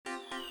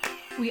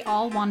We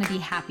all want to be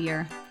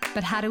happier,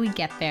 but how do we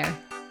get there?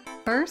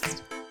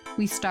 First,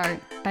 we start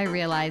by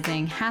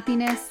realizing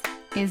happiness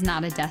is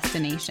not a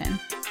destination.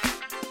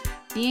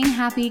 Being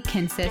happy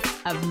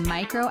consists of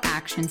micro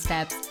action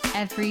steps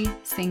every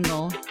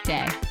single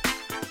day.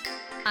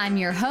 I'm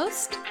your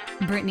host,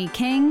 Brittany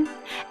King,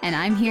 and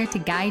I'm here to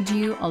guide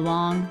you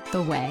along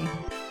the way.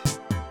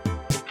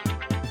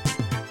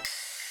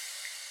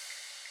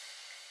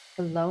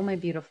 Hello, my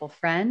beautiful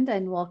friend,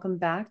 and welcome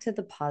back to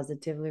the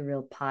Positively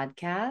Real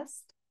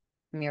podcast.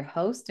 I'm your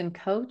host and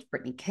coach,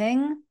 Brittany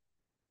King.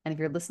 And if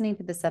you're listening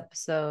to this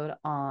episode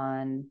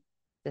on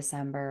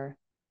December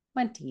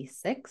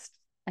 26th,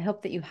 I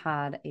hope that you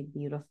had a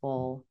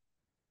beautiful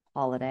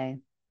holiday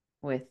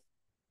with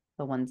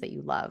the ones that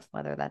you love,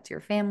 whether that's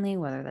your family,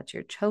 whether that's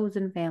your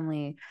chosen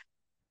family.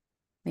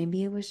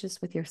 Maybe it was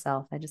just with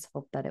yourself. I just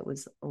hope that it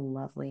was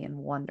lovely and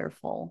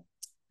wonderful.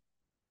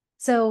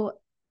 So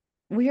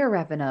we are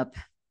wrapping up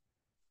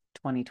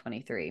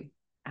 2023,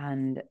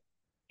 and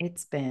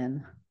it's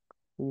been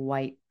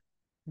quite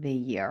the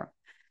year.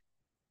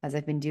 As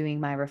I've been doing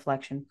my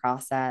reflection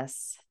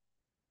process,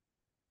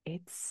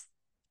 it's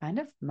kind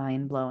of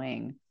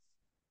mind-blowing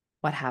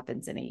what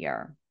happens in a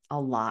year.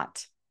 A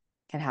lot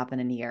can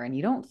happen in a year, and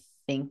you don't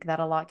think that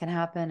a lot can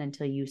happen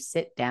until you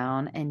sit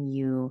down and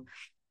you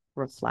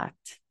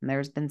reflect. And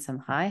there's been some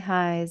high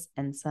highs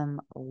and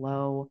some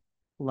low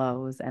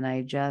lows, and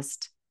I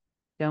just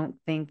don't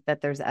think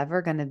that there's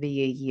ever going to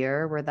be a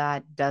year where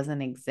that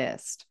doesn't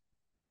exist.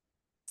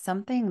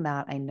 Something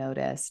that I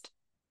noticed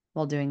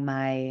while doing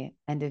my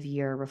end of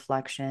year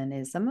reflection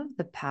is some of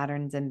the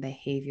patterns and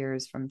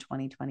behaviors from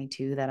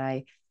 2022 that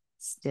I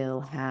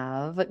still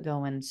have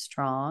going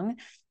strong.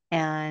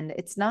 And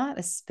it's not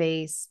a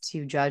space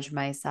to judge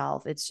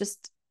myself. It's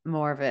just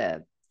more of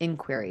a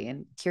inquiry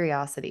and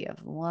curiosity of,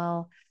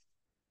 well,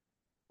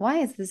 why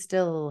is this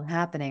still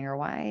happening? Or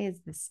why is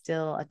this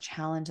still a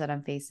challenge that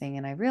I'm facing?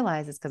 And I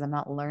realize it's because I'm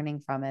not learning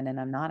from it, and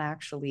I'm not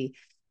actually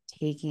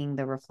taking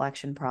the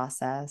reflection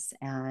process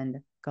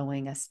and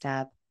going a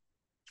step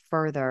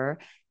further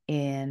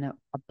in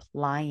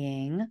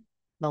applying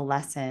the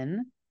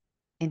lesson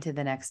into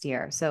the next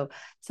year. So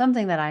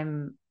something that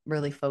I'm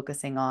really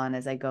focusing on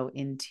as I go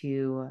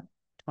into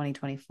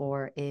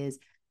 2024 is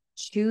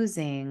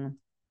choosing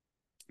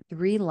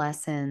 3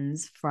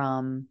 lessons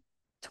from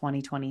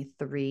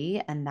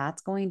 2023, and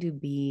that's going to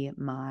be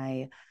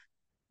my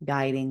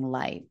guiding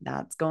light.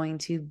 That's going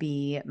to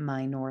be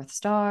my North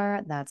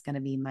Star. That's going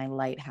to be my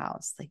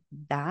lighthouse. Like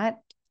that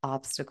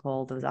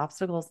obstacle, those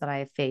obstacles that I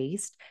have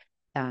faced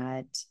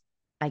that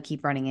I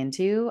keep running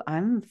into,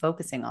 I'm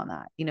focusing on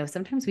that. You know,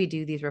 sometimes we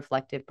do these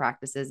reflective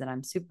practices, and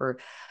I'm super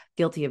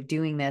guilty of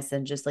doing this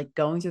and just like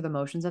going through the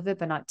motions of it,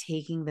 but not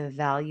taking the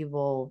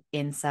valuable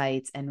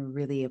insights and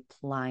really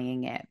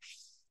applying it,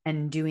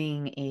 and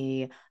doing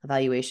a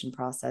evaluation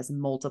process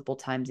multiple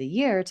times a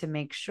year to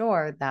make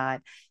sure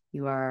that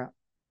you are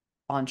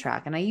on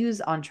track. And I use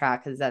on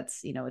track because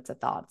that's, you know, it's a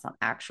thought. It's not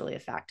actually a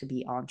fact to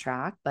be on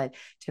track, but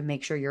to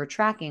make sure you're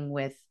tracking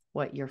with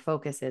what your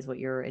focus is, what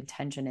your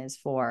intention is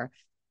for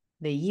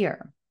the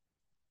year.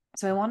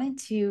 So I wanted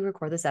to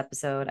record this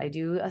episode. I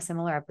do a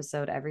similar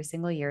episode every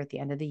single year at the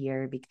end of the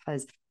year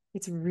because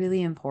it's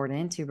really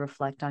important to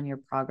reflect on your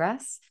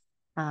progress.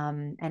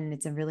 And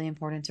it's really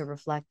important to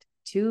reflect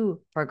to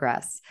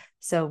progress.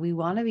 So we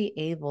want to be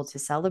able to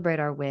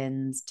celebrate our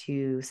wins,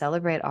 to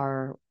celebrate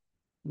our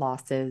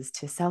losses,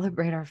 to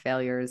celebrate our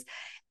failures,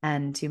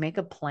 and to make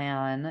a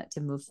plan to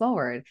move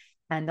forward.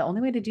 And the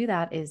only way to do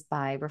that is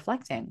by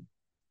reflecting.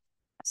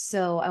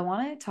 So, I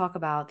want to talk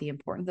about the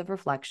importance of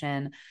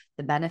reflection,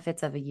 the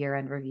benefits of a year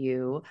end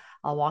review.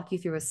 I'll walk you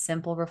through a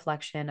simple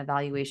reflection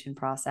evaluation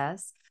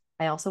process.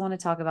 I also want to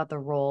talk about the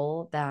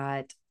role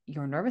that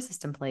your nervous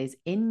system plays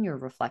in your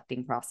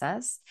reflecting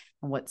process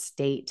and what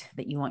state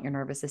that you want your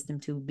nervous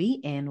system to be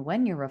in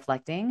when you're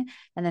reflecting,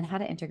 and then how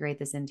to integrate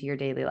this into your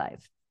daily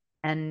life.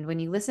 And when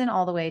you listen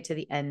all the way to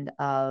the end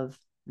of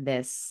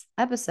this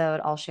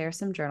episode, I'll share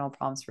some journal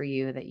prompts for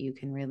you that you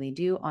can really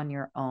do on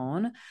your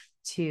own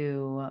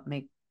to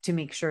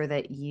make sure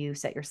that you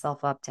set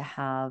yourself up to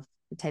have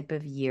the type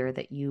of year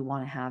that you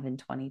want to have in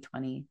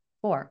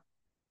 2024.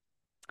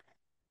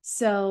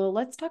 So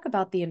let's talk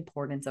about the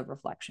importance of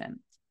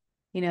reflection.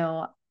 You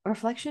know,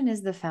 reflection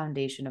is the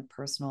foundation of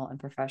personal and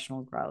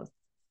professional growth.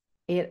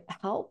 It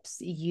helps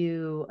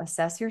you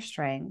assess your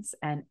strengths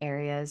and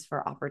areas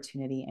for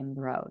opportunity and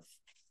growth.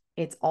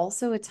 It's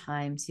also a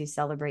time to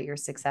celebrate your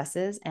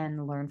successes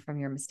and learn from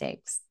your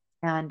mistakes.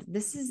 And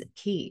this is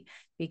key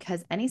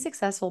because any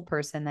successful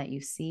person that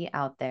you see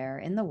out there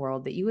in the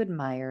world that you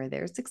admire,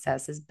 their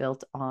success is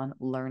built on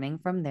learning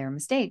from their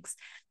mistakes.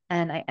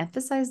 And I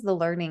emphasize the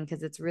learning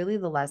because it's really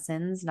the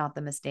lessons, not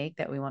the mistake,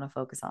 that we want to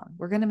focus on.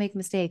 We're going to make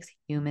mistakes.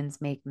 Humans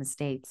make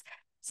mistakes.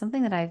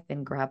 Something that I've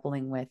been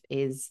grappling with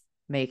is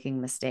making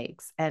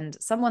mistakes. And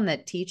someone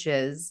that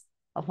teaches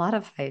a lot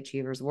of high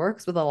achievers,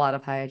 works with a lot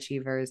of high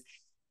achievers,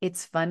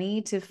 it's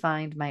funny to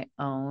find my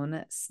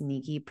own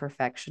sneaky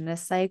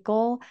perfectionist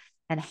cycle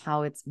and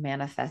how it's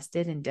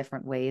manifested in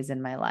different ways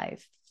in my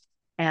life.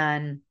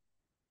 And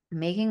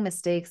making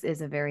mistakes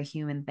is a very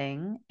human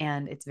thing,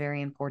 and it's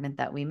very important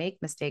that we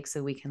make mistakes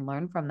so we can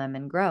learn from them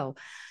and grow.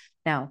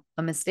 Now,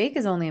 a mistake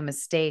is only a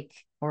mistake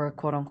or a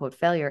quote unquote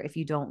failure if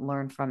you don't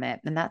learn from it.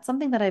 And that's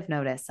something that I've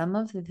noticed. Some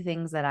of the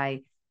things that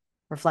I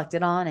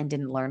reflected on and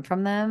didn't learn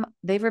from them,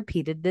 they've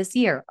repeated this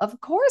year. Of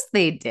course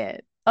they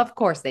did. Of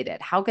course they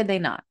did. How could they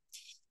not?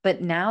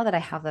 But now that I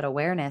have that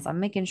awareness, I'm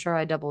making sure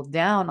I double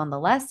down on the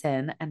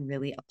lesson and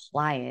really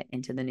apply it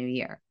into the new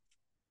year.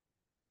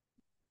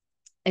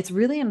 It's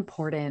really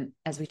important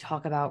as we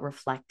talk about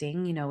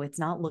reflecting, it's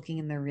not looking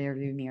in the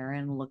rearview mirror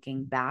and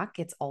looking back.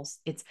 It's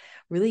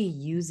really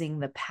using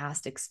the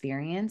past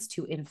experience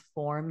to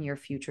inform your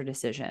future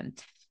decision.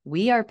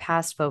 We are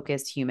past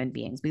focused human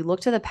beings. We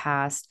look to the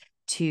past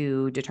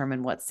to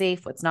determine what's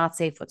safe, what's not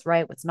safe, what's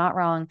right, what's not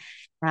wrong.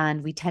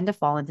 And we tend to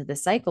fall into the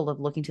cycle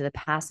of looking to the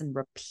past and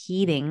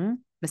repeating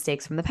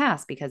mistakes from the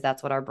past because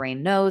that's what our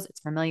brain knows.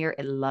 It's familiar.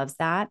 It loves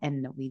that.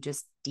 And we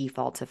just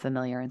default to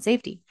familiar and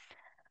safety.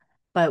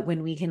 But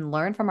when we can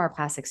learn from our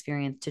past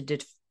experience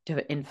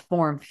to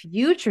inform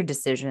future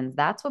decisions,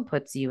 that's what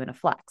puts you in a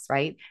flex,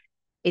 right?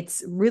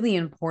 It's really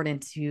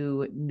important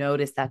to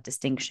notice that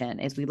distinction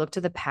as we look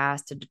to the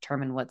past to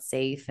determine what's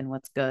safe and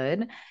what's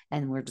good.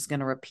 And we're just going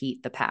to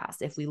repeat the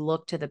past. If we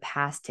look to the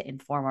past to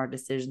inform our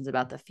decisions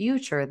about the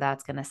future,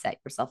 that's going to set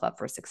yourself up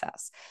for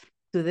success.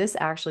 So this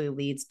actually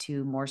leads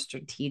to more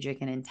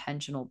strategic and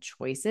intentional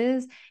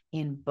choices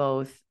in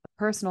both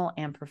personal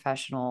and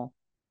professional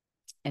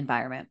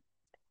environment.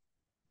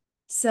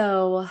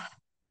 So,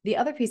 the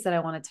other piece that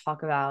I want to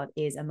talk about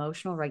is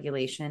emotional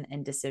regulation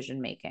and decision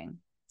making.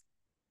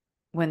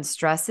 When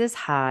stress is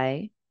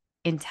high,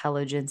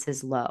 intelligence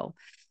is low.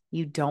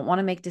 You don't want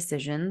to make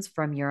decisions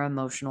from your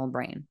emotional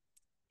brain.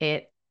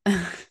 It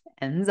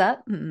ends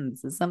up,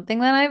 this is something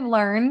that I've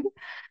learned,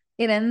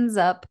 it ends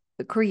up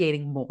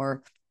creating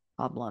more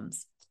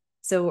problems.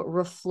 So,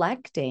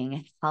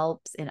 reflecting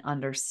helps in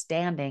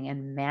understanding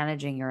and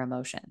managing your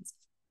emotions.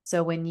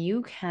 So, when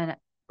you can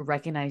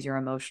recognize your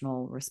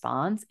emotional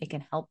response, it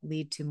can help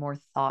lead to more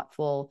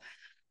thoughtful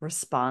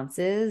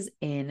responses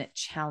in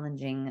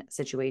challenging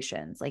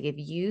situations. Like if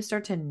you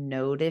start to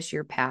notice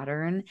your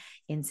pattern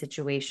in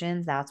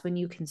situations, that's when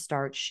you can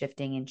start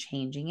shifting and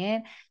changing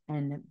it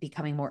and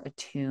becoming more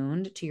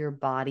attuned to your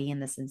body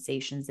and the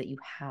sensations that you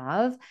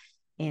have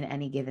in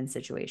any given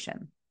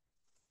situation.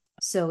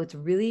 So it's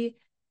really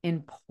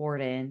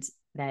important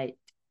that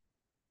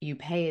you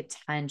pay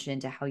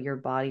attention to how your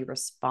body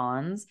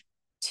responds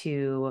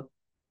to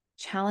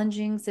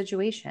challenging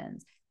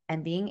situations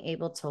and being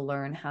able to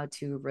learn how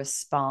to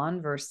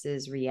respond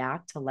versus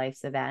react to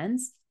life's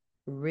events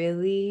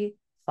really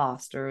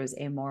fosters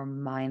a more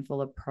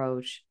mindful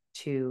approach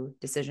to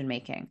decision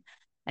making.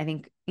 I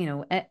think,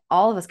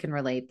 all of us can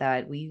relate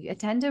that we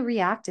tend to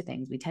react to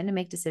things. We tend to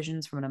make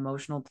decisions from an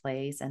emotional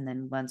place. And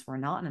then once we're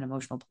not in an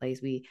emotional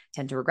place, we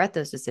tend to regret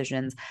those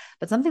decisions.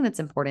 But something that's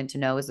important to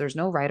know is there's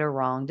no right or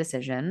wrong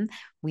decision.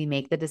 We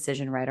make the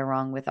decision right or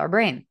wrong with our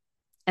brain.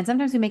 And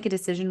sometimes we make a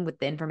decision with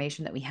the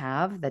information that we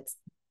have that's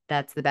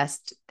the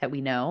best that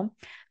we know.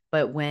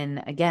 But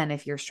again,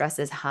 if your stress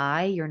is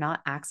high, you're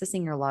not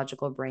accessing your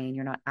logical brain,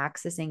 you're not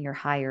accessing your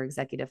higher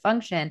executive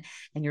function,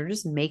 and you're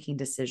just making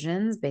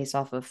decisions based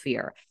off of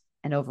fear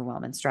and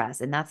overwhelm and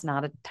stress. And that's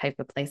not a type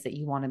of place that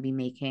you want to be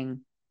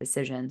making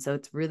decisions. So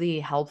it's really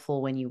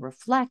helpful when you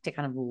reflect to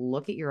kind of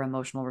look at your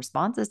emotional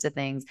responses to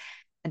things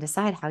and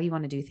decide how you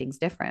want to do things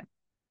different.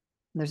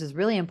 There's this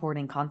really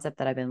important concept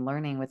that I've been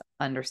learning with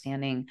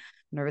understanding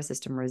nervous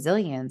system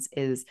resilience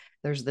is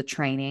there's the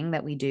training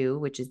that we do,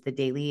 which is the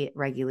daily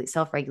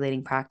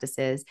self-regulating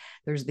practices.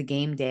 There's the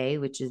game day,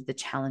 which is the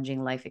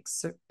challenging life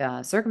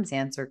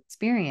circumstance or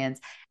experience.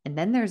 And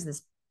then there's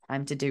this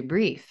time to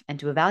debrief and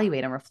to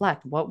evaluate and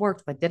reflect what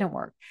worked, what didn't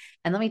work.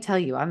 And let me tell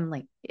you, I'm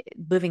like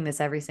living this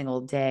every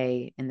single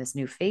day in this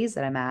new phase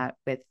that I'm at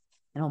with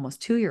an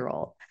almost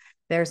 2-year-old.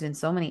 There's been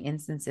so many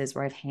instances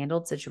where I've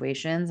handled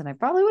situations and I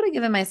probably would have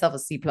given myself a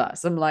C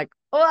plus. I'm like,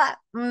 oh,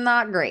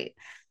 not great.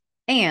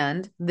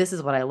 And this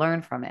is what I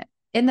learned from it.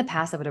 In the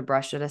past, I would have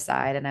brushed it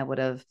aside and I would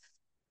have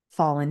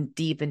fallen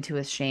deep into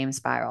a shame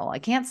spiral. I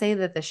can't say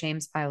that the shame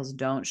spirals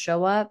don't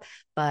show up,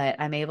 but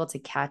I'm able to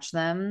catch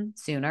them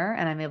sooner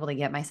and I'm able to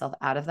get myself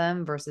out of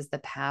them versus the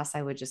past,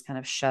 I would just kind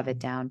of shove it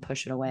down,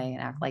 push it away,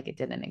 and act like it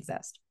didn't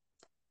exist.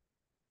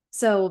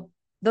 So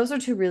those are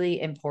two really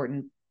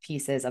important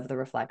pieces of the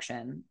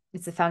reflection.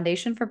 It's a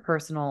foundation for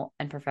personal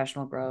and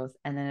professional growth.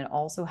 And then it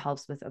also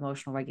helps with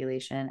emotional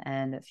regulation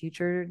and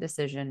future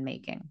decision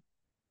making.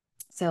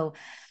 So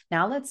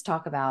now let's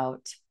talk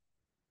about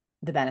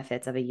the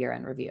benefits of a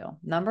year-end review.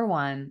 Number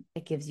one,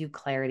 it gives you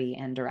clarity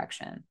and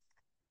direction.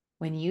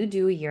 When you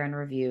do a year-end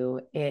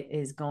review, it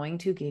is going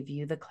to give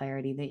you the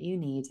clarity that you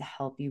need to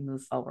help you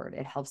move forward.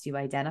 It helps you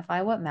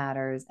identify what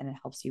matters and it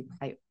helps you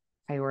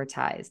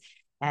prioritize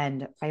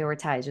and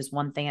prioritize just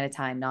one thing at a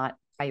time, not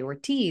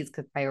priorities,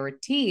 because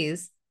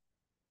priorities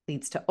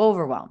leads to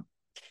overwhelm.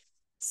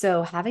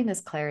 So having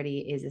this clarity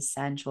is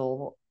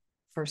essential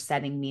for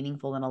setting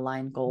meaningful and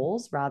aligned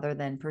goals rather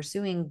than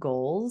pursuing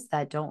goals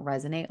that don't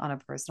resonate on a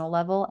personal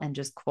level and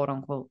just quote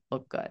unquote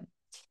look good.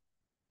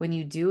 When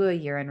you do a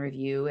year in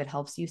review, it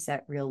helps you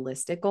set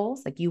realistic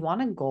goals. Like you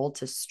want a goal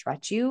to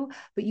stretch you,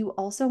 but you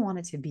also want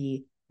it to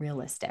be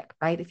realistic,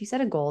 right? If you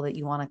set a goal that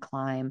you want to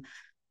climb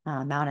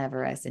Mount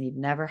Everest and you've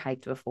never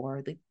hiked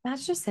before, like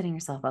that's just setting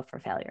yourself up for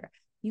failure.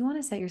 You want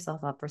to set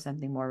yourself up for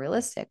something more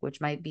realistic,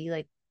 which might be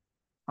like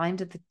climb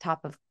to the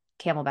top of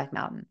Camelback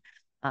Mountain,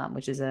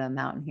 which is a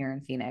mountain here in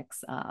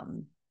Phoenix,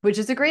 which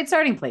is a great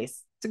starting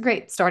place. It's a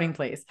great starting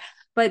place.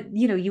 But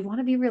you want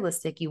to be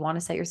realistic. You want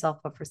to set yourself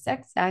up for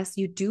success.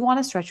 You do want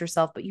to stretch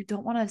yourself, but you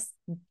don't want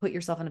to put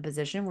yourself in a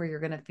position where you're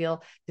going to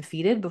feel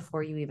defeated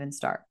before you even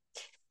start.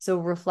 So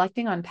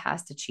reflecting on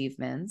past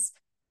achievements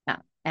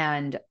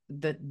and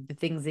the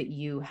things that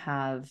you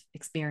have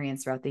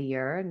experienced throughout the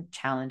year and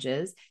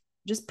challenges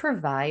just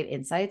provide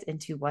insights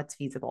into what's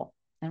feasible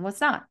and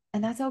what's not.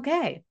 And that's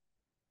okay.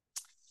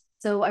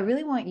 So I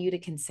really want you to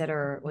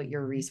consider what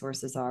your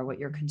resources are, what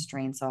your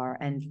constraints are,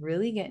 and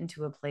really get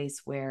into a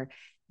place where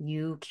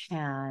you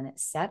can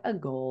set a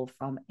goal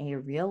from a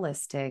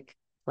realistic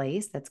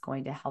place that's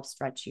going to help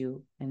stretch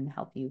you and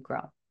help you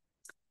grow.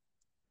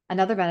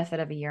 Another benefit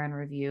of a year in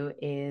review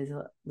is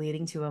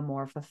leading to a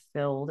more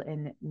fulfilled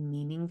and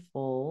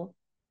meaningful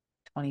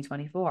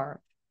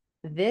 2024.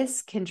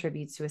 This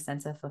contributes to a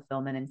sense of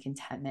fulfillment and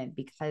contentment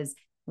because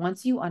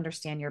once you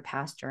understand your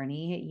past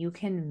journey, you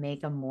can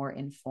make a more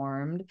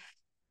informed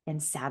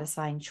and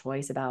satisfying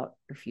choice about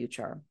your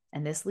future.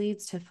 And this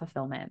leads to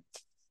fulfillment.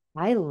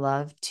 I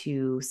love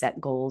to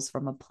set goals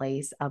from a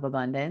place of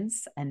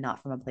abundance and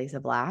not from a place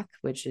of lack,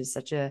 which is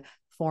such a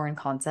foreign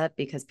concept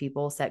because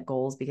people set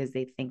goals because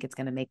they think it's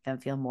going to make them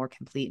feel more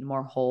complete and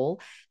more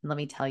whole. And let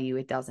me tell you,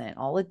 it doesn't.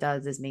 All it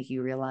does is make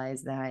you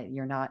realize that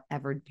you're not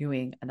ever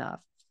doing enough.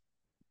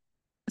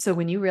 So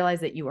when you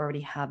realize that you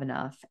already have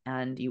enough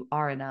and you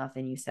are enough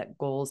and you set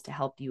goals to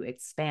help you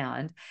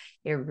expand,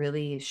 it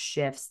really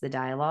shifts the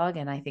dialogue.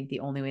 And I think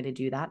the only way to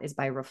do that is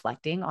by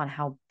reflecting on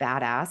how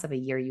badass of a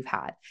year you've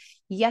had.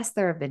 Yes,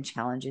 there have been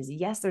challenges.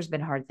 Yes, there's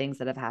been hard things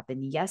that have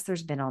happened. Yes,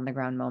 there's been on the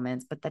ground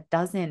moments, but that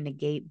doesn't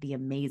negate the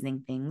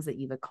amazing things that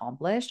you've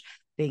accomplished,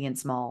 big and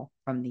small,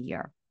 from the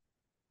year.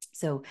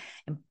 So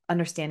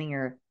understanding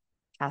your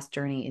past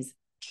journey is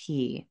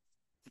key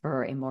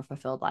for a more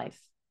fulfilled life.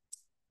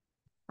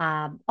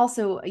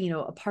 Also,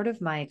 a part of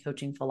my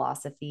coaching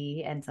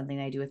philosophy and something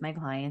I do with my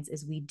clients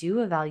is we do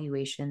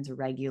evaluations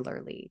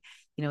regularly,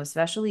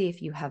 especially if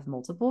you have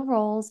multiple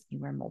roles, you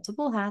wear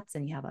multiple hats,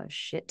 and you have a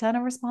shit ton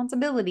of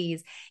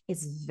responsibilities.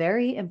 It's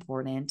very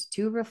important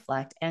to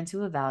reflect and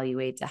to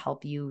evaluate to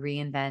help you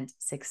reinvent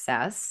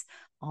success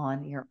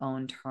on your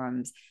own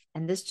terms.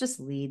 And this just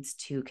leads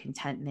to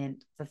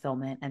contentment,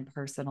 fulfillment, and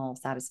personal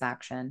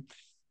satisfaction.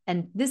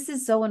 And this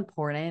is so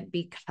important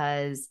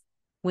because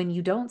when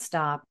you don't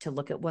stop to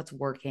look at what's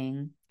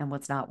working and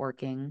what's not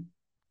working,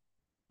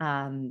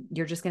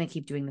 you're just going to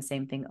keep doing the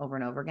same thing over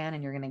and over again.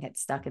 And you're going to get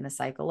stuck in the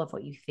cycle of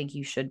what you think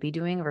you should be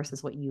doing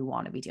versus what you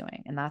want to be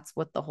doing. And that's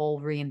what the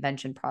whole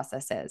reinvention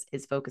process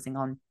is focusing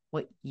on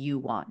what you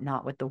want,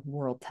 not what the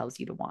world tells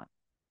you to want.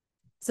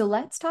 So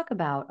let's talk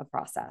about a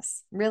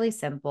process. Really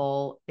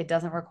simple. It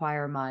doesn't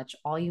require much.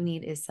 All you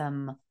need is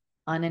some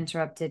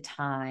uninterrupted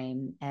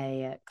time,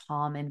 a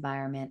calm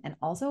environment, and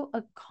also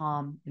a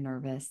calm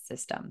nervous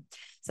system.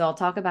 So I'll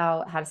talk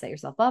about how to set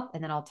yourself up,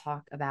 and then I'll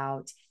talk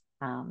about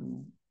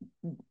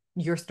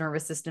your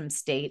nervous system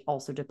state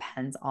also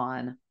depends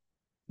on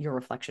your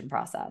reflection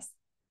process.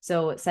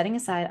 So setting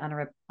aside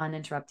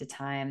uninterrupted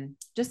time,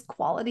 just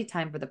quality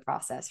time for the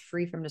process,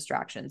 free from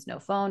distractions, no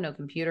phone, no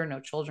computer,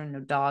 no children, no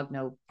dog,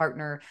 no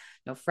partner,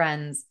 no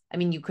friends. I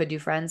mean, you could do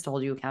friends to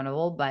hold you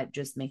accountable, but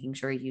just making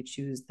sure you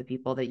choose the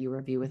people that you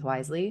review with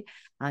wisely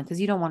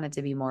because you don't want it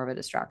to be more of a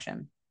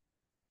distraction.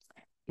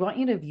 I want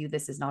you to view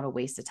this as not a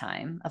waste of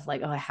time of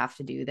like, oh, I have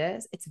to do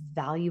this. It's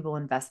valuable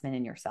investment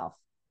in yourself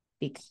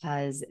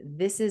because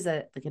this is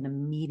a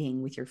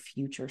meeting with your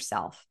future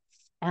self.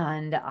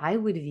 And I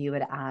would view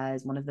it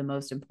as one of the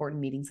most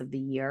important meetings of the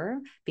year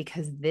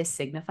because this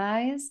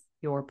signifies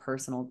your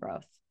personal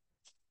growth.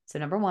 So,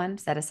 number one,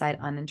 set aside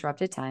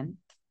uninterrupted time.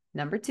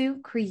 Number two,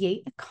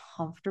 create a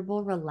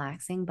comfortable,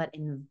 relaxing, but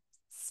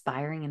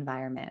inspiring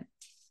environment.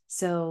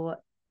 So,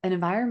 an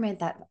environment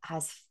that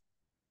has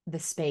the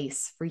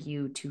space for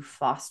you to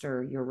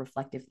foster your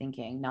reflective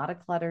thinking, not a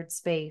cluttered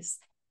space,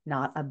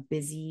 not a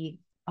busy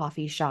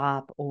coffee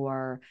shop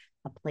or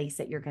a place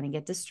that you're going to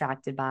get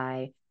distracted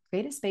by.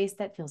 Create a space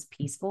that feels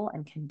peaceful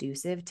and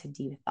conducive to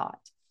deep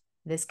thought.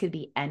 This could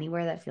be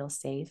anywhere that feels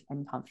safe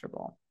and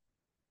comfortable.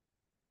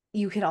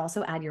 You could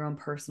also add your own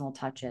personal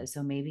touches.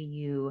 So maybe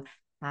you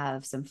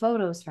have some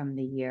photos from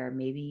the year.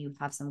 Maybe you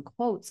have some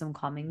quotes, some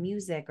calming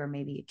music, or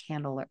maybe a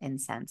candle or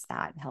incense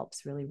that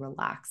helps really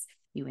relax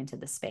you into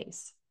the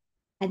space.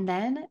 And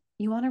then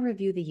you want to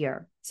review the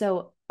year.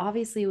 So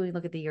obviously, when we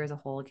look at the year as a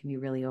whole, it can be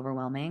really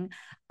overwhelming.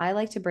 I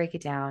like to break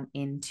it down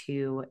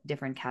into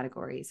different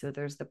categories. So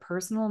there's the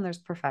personal and there's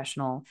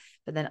professional,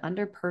 but then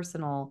under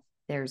personal,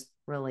 there's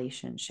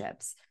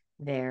relationships.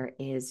 there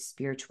is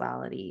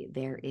spirituality,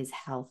 there is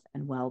health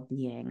and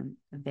well-being,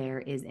 there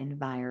is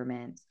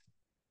environment.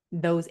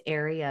 Those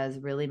areas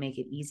really make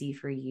it easy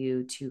for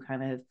you to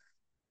kind of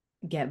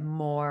get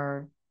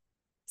more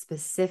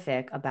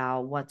specific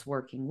about what's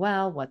working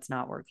well, what's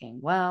not working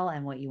well,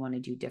 and what you want to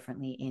do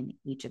differently in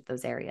each of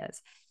those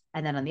areas.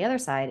 And then on the other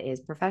side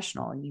is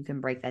professional. And you can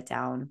break that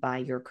down by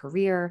your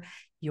career,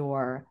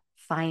 your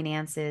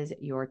finances,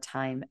 your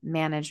time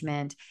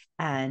management.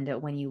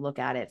 And when you look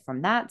at it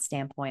from that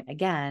standpoint,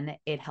 again,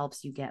 it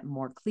helps you get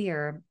more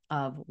clear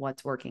of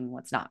what's working,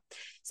 what's not.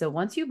 So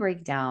once you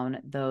break down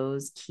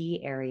those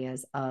key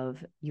areas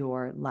of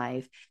your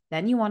life,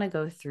 then you want to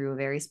go through a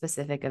very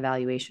specific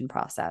evaluation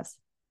process.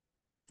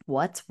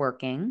 What's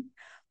working,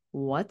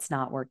 what's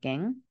not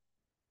working,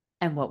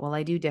 and what will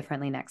I do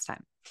differently next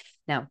time?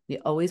 Now, you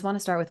always want to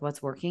start with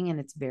what's working, and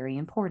it's very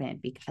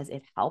important because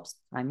it helps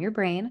prime your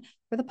brain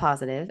for the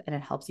positive and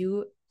it helps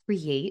you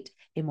create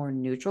a more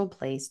neutral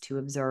place to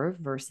observe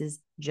versus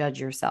judge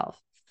yourself.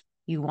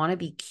 You want to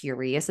be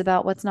curious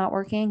about what's not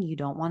working. You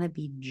don't want to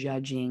be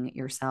judging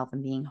yourself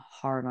and being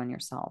hard on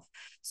yourself.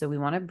 So we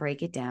want to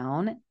break it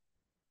down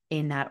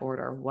in that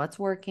order. What's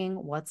working,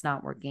 what's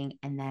not working,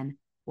 and then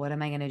what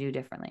am I going to do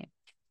differently?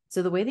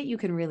 So the way that you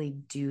can really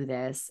do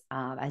this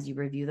as you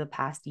review the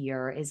past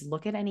year is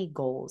look at any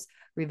goals,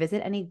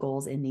 revisit any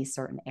goals in these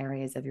certain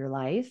areas of your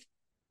life,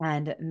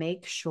 and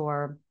make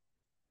sure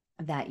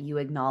that you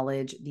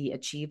acknowledge the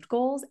achieved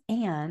goals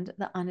and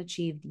the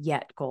unachieved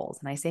yet goals.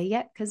 And I say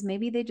yet because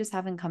maybe they just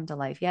haven't come to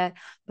life yet,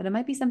 but it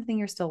might be something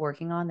you're still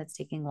working on that's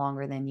taking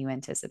longer than you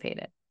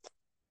anticipated.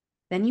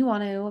 Then you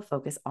want to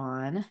focus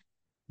on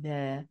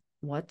the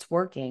what's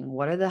working,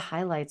 what are the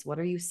highlights, what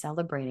are you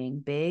celebrating,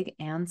 big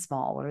and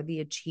small, what are the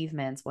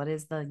achievements, what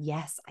is the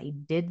yes, I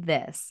did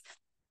this.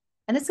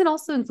 And this can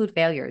also include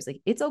failures.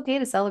 Like it's okay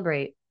to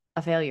celebrate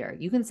a failure.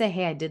 You can say,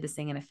 hey, I did this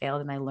thing and it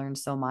failed and I learned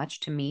so much.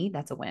 To me,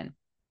 that's a win.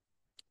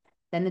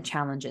 Then the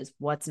challenges,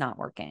 what's not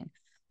working.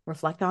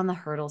 Reflect on the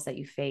hurdles that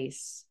you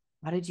face.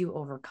 How did you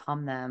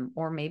overcome them?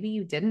 Or maybe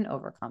you didn't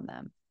overcome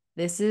them.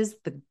 This is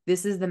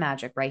the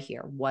magic right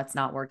here. What's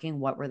not working?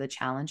 What were the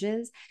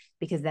challenges?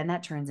 Because then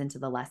that turns into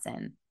the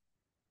lesson.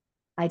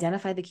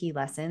 Identify the key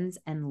lessons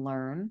and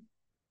learn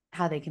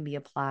how they can be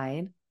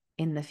applied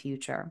in the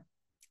future.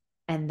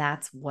 And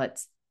that's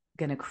what's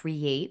going to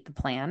create the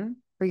plan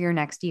for your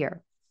next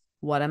year.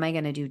 What am I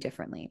going to do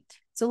differently?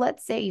 So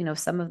let's say,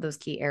 some of those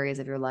key areas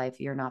of your life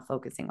you're not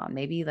focusing on.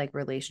 Maybe like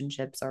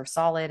relationships are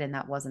solid and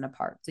that wasn't a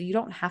part. So you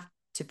don't have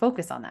to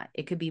focus on that.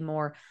 It could be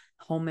more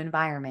home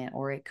environment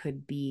or it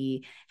could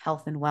be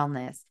health and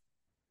wellness.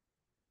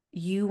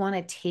 You want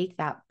to take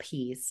that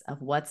piece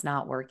of what's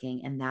not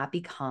working and that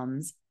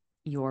becomes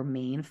your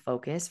main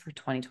focus for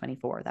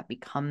 2024. That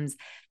becomes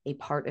a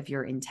part of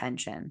your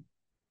intention.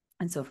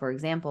 And so, for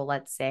example,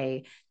 let's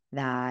say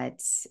that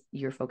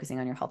you're focusing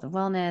on your health and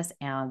wellness,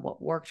 and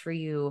what worked for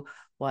you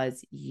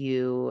was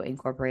you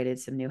incorporated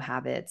some new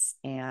habits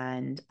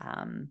and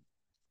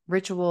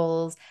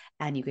rituals,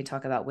 and you can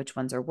talk about which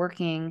ones are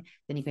working.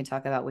 Then you can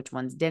talk about which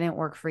ones didn't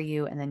work for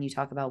you. And then you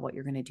talk about what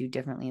you're going to do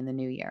differently in the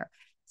new year.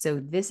 So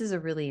this is a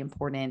really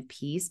important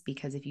piece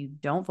because if you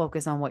don't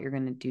focus on what you're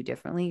going to do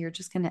differently, you're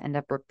just going to end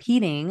up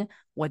repeating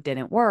what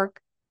didn't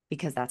work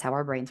because that's how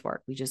our brains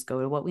work. We just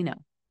go to what we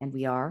know and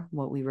we are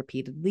what we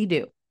repeatedly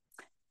do.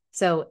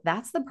 So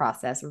that's the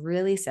process,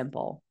 really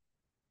simple.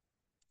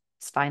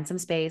 Just find some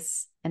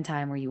space and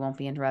time where you won't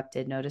be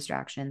interrupted, no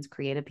distractions,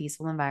 create a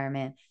peaceful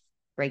environment,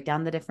 break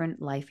down the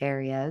different life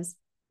areas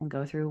and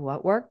go through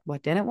what worked,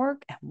 what didn't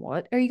work, and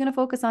what are you going to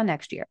focus on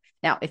next year.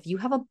 Now, if you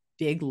have a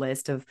big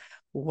list of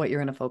what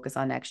you're going to focus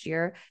on next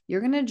year,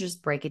 you're going to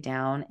just break it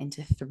down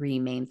into 3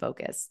 main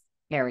focus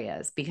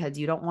areas because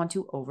you don't want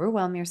to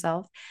overwhelm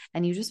yourself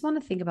and you just want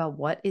to think about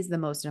what is the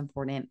most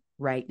important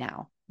right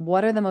now.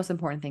 What are the most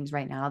important things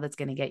right now that's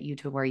going to get you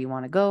to where you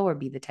want to go or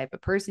be the type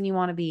of person you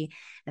want to be?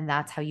 And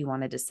that's how you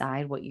want to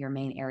decide what your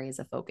main areas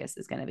of focus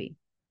is going to be.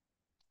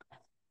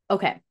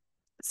 Okay.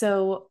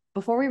 So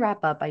before we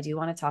wrap up, I do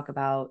want to talk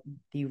about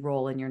the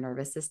role in your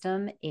nervous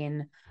system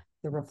in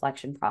the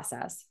reflection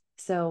process.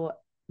 So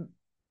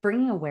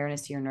bringing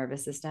awareness to your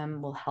nervous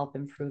system will help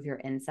improve your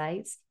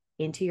insights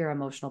into your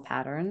emotional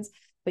patterns,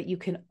 but you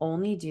can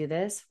only do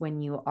this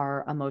when you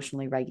are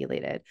emotionally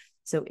regulated.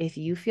 So if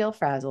you feel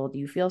frazzled,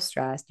 you feel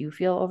stressed, you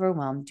feel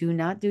overwhelmed, do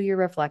not do your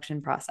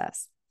reflection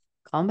process.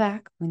 Calm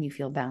back when you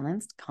feel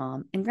balanced,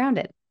 calm, and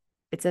grounded.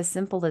 It's as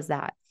simple as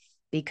that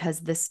because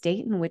the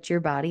state in which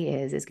your body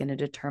is going to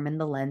determine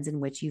the lens in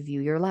which you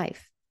view your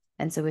life.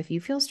 And so if you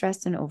feel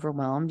stressed and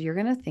overwhelmed, you're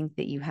going to think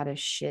that you had a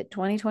shit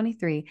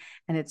 2023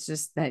 and it's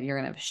just that you're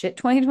going to have shit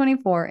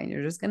 2024 and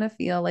you're just going to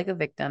feel like a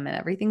victim and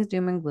everything's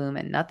doom and gloom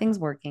and nothing's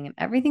working and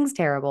everything's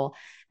terrible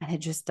and it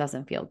just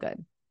doesn't feel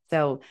good.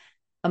 So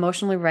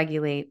emotionally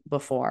regulate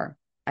before.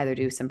 Either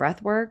do some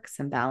breath work,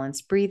 some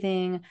balanced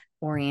breathing,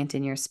 orient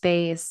in your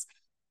space,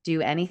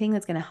 do anything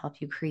that's going to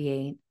help you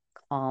create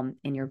calm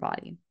in your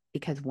body.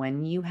 Because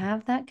when you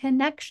have that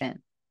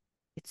connection,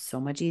 it's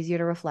so much easier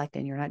to reflect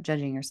and you're not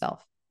judging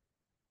yourself.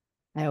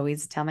 I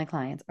always tell my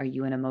clients, are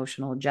you an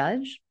emotional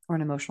judge or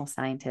an emotional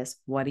scientist?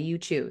 What do you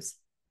choose?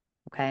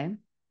 Okay.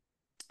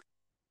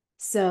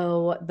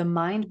 So the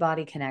mind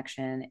body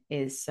connection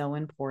is so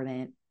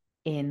important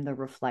in the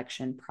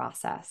reflection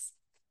process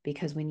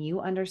because when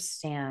you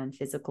understand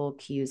physical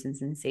cues and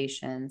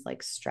sensations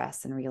like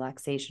stress and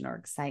relaxation or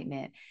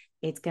excitement,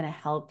 it's going to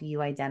help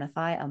you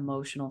identify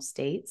emotional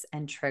states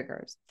and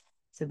triggers.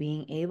 So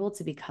being able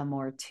to become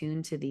more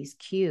attuned to these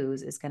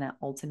cues is going to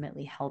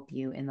ultimately help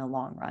you in the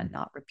long run,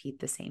 not repeat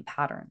the same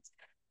patterns.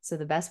 So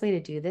the best way to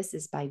do this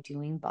is by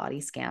doing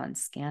body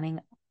scans, scanning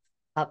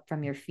up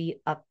from your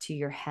feet up to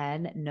your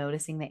head,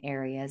 noticing the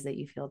areas that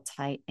you feel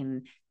tight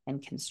and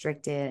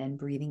constricted and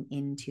breathing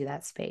into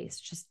that space.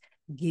 Just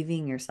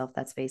giving yourself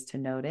that space to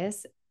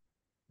notice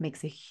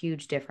makes a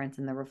huge difference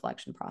in the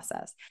reflection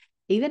process.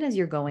 Even as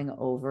you're going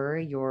over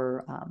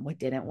your what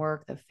didn't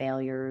work, the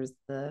failures,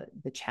 the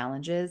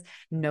challenges,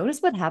 notice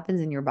what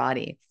happens in your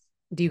body.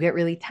 Do you get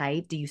really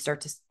tight? Do you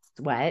start to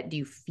sweat? Do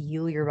you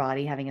feel your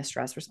body having a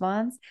stress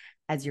response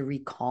as you're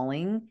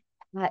recalling?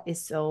 That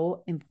is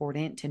so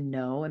important to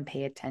know and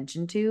pay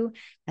attention to,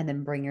 and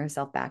then bring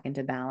yourself back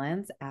into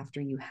balance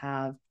after you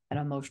have an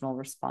emotional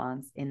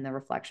response in the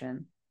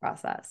reflection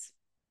process.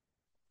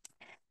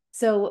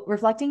 So,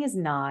 reflecting is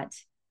not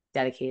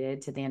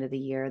dedicated to the end of the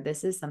year.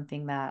 This is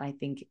something that I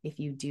think if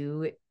you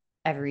do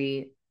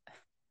every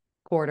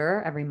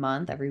quarter, every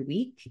month, every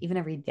week, even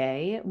every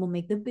day, will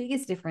make the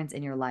biggest difference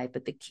in your life.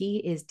 But the key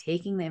is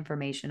taking the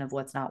information of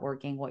what's not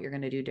working, what you're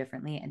going to do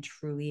differently, and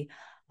truly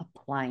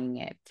applying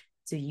it.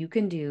 So you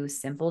can do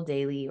simple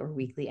daily or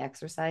weekly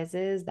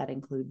exercises that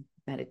include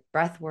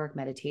breath work,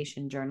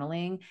 meditation,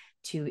 journaling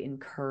to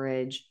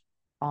encourage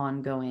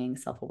ongoing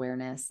self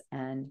awareness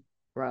and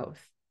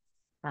growth.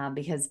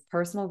 Because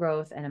personal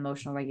growth and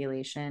emotional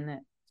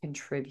regulation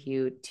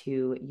contribute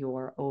to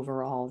your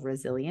overall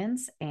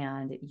resilience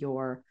and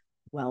your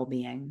well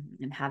being.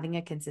 And having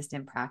a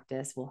consistent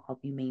practice will help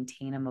you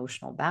maintain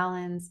emotional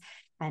balance,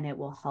 and it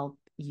will help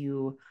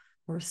you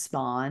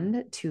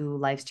respond to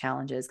life's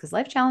challenges because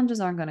life challenges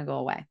aren't going to go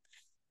away.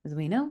 As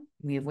we know,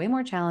 we have way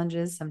more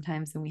challenges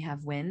sometimes than we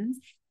have wins.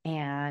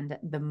 And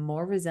the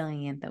more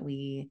resilient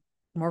we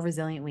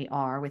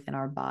are within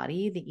our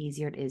body, the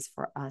easier it is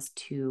for us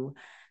to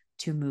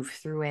move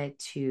through it,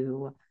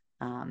 to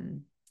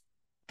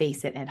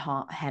face it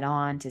head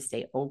on, to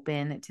stay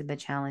open to the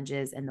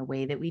challenges. And the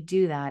way that we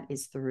do that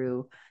is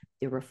through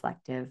the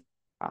reflective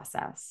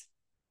process.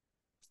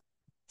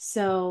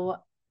 So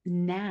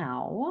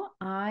now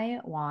I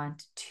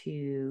want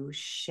to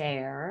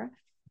share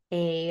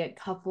a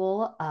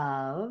couple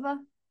of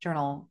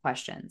journal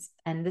questions.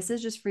 And this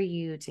is just for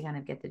you to kind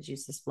of get the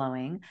juices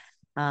flowing.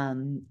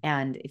 And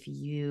if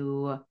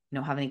you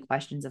know have any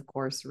questions, of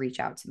course, reach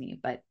out to me.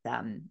 But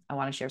I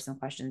want to share some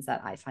questions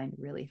that I find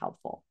really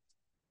helpful.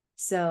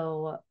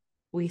 So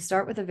we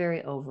start with a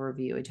general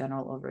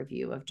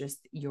overview of just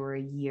your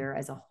year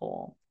as a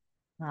whole.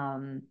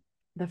 Um,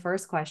 the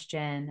first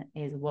question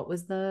is, what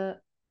was the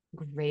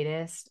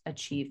greatest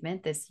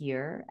achievement this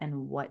year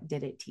and what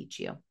did it teach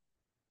you?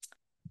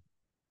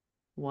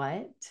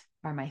 What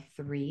are my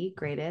 3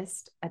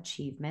 greatest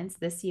achievements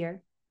this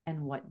year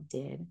and what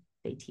did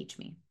they teach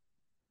me?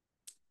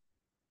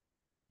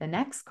 The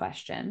next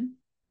question,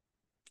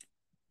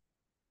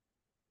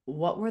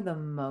 what were the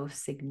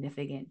most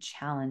significant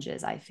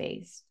challenges I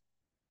faced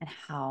and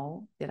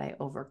how did I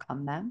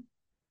overcome them?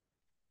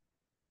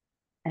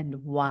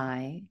 And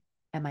why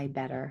am I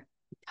better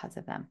because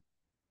of them?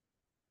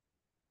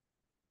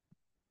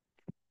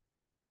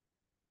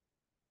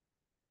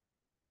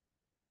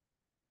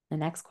 The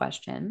next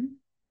question,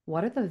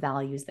 what are the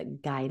values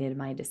that guided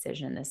my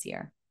decision this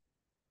year?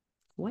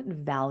 What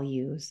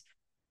values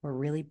were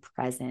really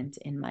present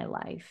in my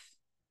life?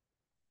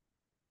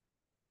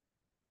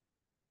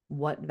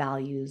 What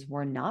values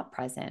were not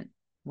present?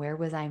 Where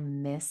was I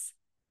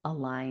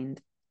misaligned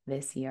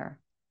this year?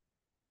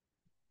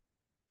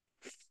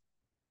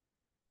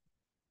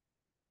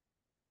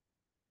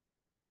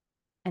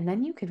 And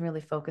then you can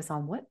really focus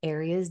on what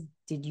areas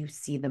did you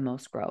see the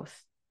most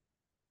growth?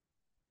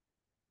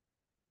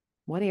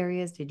 What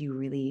areas did you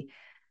really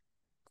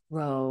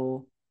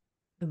grow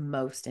the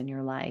most in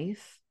your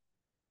life?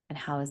 And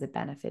how has it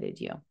benefited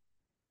you?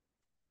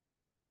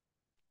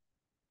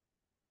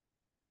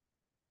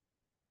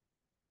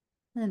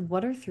 And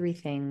what are 3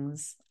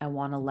 things I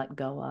want to let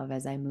go of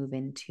as I move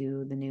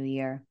into the new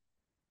year?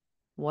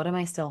 What am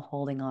I still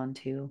holding on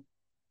to?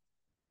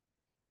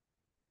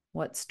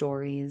 What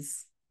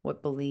stories,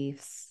 what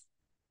beliefs,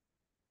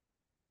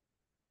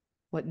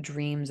 what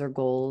dreams or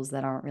goals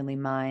that aren't really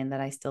mine that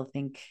I still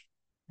think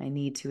I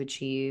need to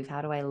achieve?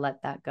 How do I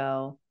let that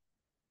go?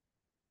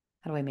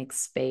 How do I make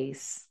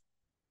space?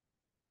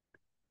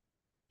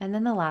 And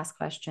then the last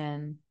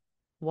question,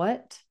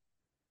 what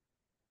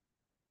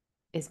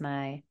is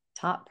my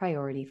top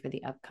priority for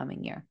the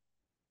upcoming year?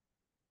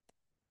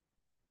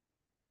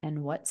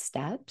 And what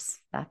steps?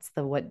 That's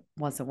the what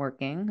wasn't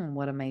working and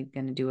what am I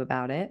going to do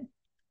about it?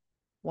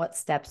 What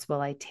steps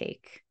will I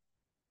take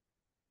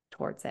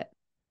towards it?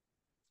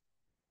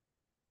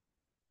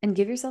 and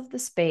give yourself the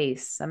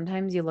space.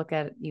 Sometimes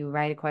you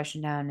write a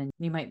question down and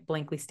you might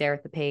blankly stare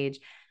at the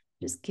page.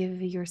 Just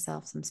give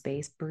yourself some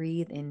space,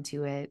 breathe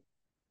into it,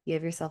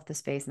 give yourself the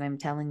space. And I'm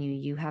telling you,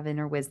 you have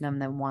inner wisdom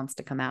that wants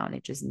to come out and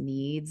it just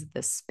needs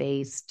the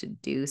space to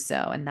do so.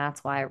 And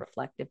that's why a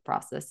reflective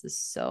process is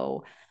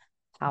so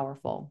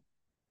powerful.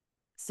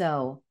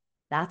 So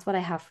that's what I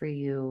have for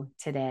you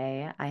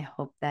today. I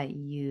hope that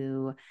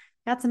you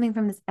got something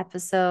from this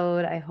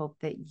episode. I hope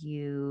that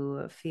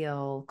you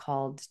feel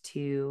called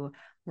to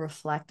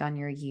reflect on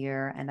your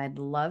year. And I'd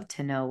love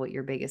to know what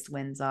your biggest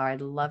wins are.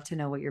 I'd love to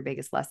know what your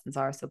biggest lessons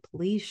are. So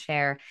please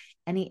share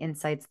any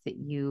insights that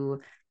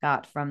you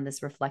got from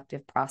this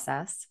reflective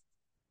process.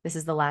 This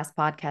is the last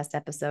podcast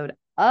episode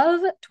of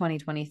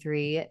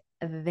 2023.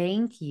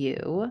 Thank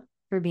you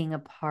for being a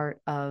part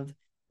of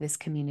this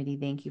community.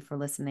 Thank you for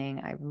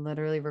listening. I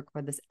literally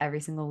record this every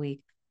single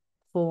week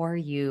for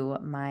you,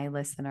 my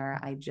listener.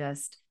 I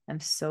just am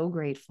so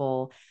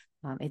grateful.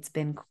 It's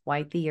been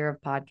quite the year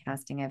of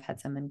podcasting. I've had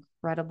some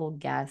incredible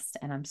guests,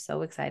 and I'm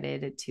so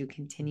excited to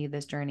continue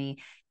this journey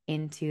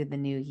into the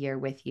new year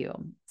with you.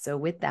 So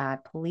with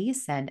that,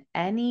 please send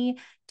any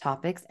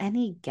topics,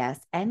 any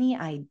guests, any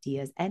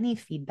ideas, any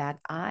feedback.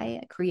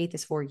 I create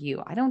this for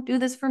you. I don't do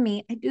this for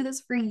me. I do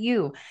this for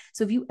you.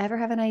 So if you ever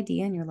have an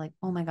idea and you're like,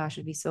 oh my gosh,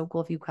 it'd be so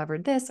cool if you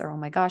covered this, or oh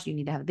my gosh, you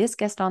need to have this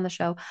guest on the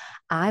show,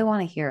 I want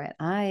to hear it.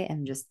 I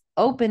am just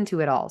open to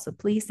it all. So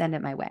please send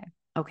it my way.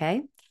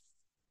 Okay.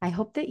 I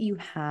hope that you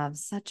have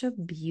such a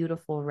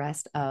beautiful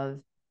rest of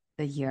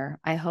the year.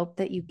 I hope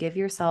that you give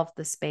yourself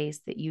the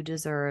space that you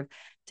deserve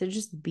to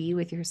just be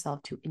with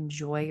yourself, to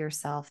enjoy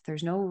yourself.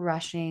 There's no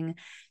rushing.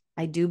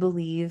 I do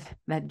believe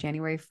that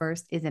January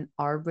 1st is an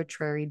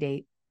arbitrary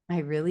date. I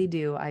really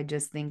do. I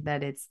just think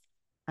that it's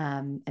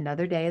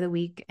another day of the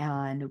week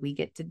and we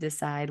get to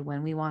decide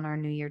when we want our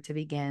new year to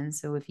begin.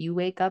 So if you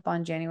wake up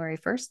on January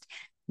 1st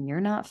and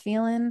you're not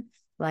feeling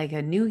like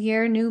a new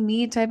year, new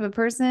me type of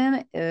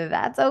person,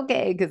 that's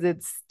okay because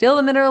it's still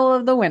the middle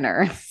of the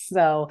winter.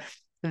 So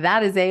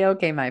that is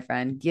a-okay, my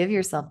friend. Give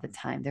yourself the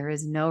time. There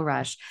is no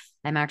rush.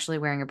 I'm actually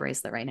wearing a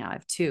bracelet right now. I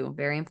have two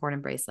very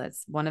important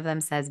bracelets. One of them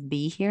says,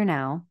 be here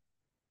now.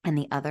 And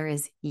the other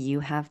is, you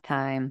have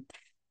time.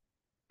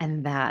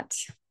 And that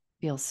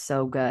feels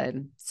so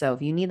good. So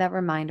if you need that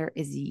reminder,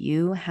 is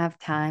you have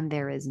time.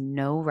 There is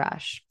no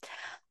rush.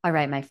 All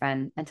right, my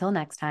friend, until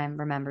next time,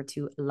 remember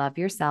to love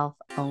yourself,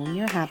 own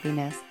your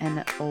happiness,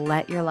 and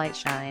let your light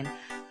shine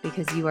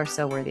because you are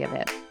so worthy of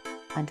it.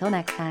 Until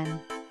next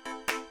time.